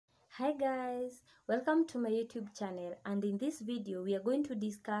Hi guys, welcome to my YouTube channel, and in this video we are going to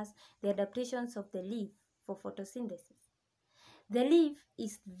discuss the adaptations of the leaf for photosynthesis. The leaf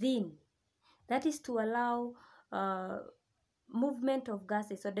is thin, that is to allow movement of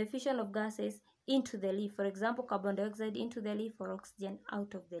gases or diffusion of gases into the leaf, for example carbon dioxide into the leaf or oxygen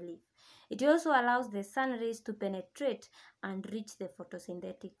out of the leaf. It also allows the sun rays to penetrate and reach the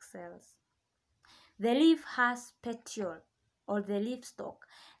photosynthetic cells. The leaf has petiole or the leaf stalk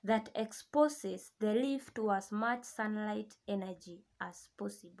that exposes the leaf to as much sunlight energy as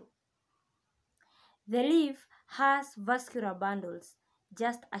possible. The leaf has vascular bundles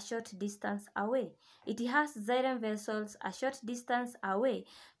just a short distance away. It has xylem vessels a short distance away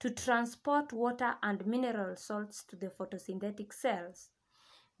to transport water and mineral salts to the photosynthetic cells.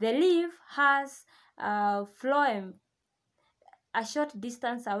 The leaf has phloem a short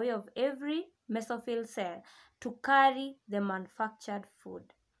distance away of every mesophyll cell to carry the manufactured food.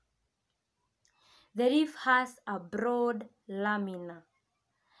 The leaf has a broad lamina.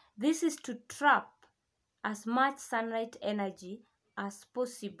 This is to trap as much sunlight energy as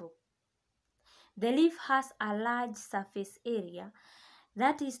possible. The leaf has a large surface area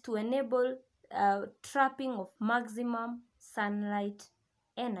that is to enable trapping of maximum sunlight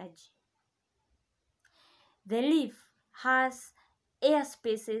energy. The leaf has air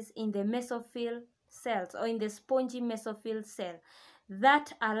spaces in the mesophyll cells or in the spongy mesophyll cell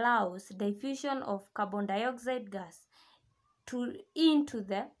that allows diffusion of carbon dioxide gas into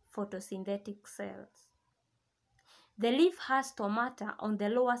the photosynthetic cells. The leaf has stomata on the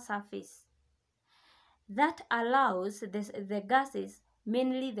lower surface that allows the gases,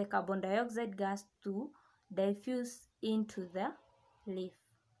 mainly the carbon dioxide gas, to diffuse into the leaf.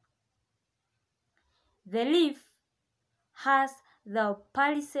 The leaf has the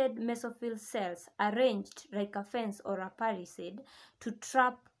palisade mesophyll cells arranged like a fence or a palisade to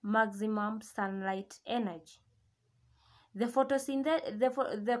trap maximum sunlight energy. The chloroplast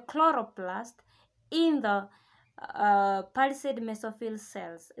in the palisade mesophyll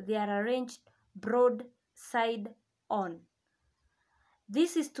cells, they are arranged broadside on.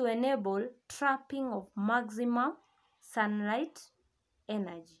 This is to enable trapping of maximum sunlight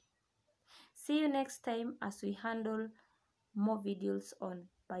energy. See you next time as we handle more videos on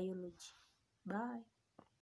biology. Bye.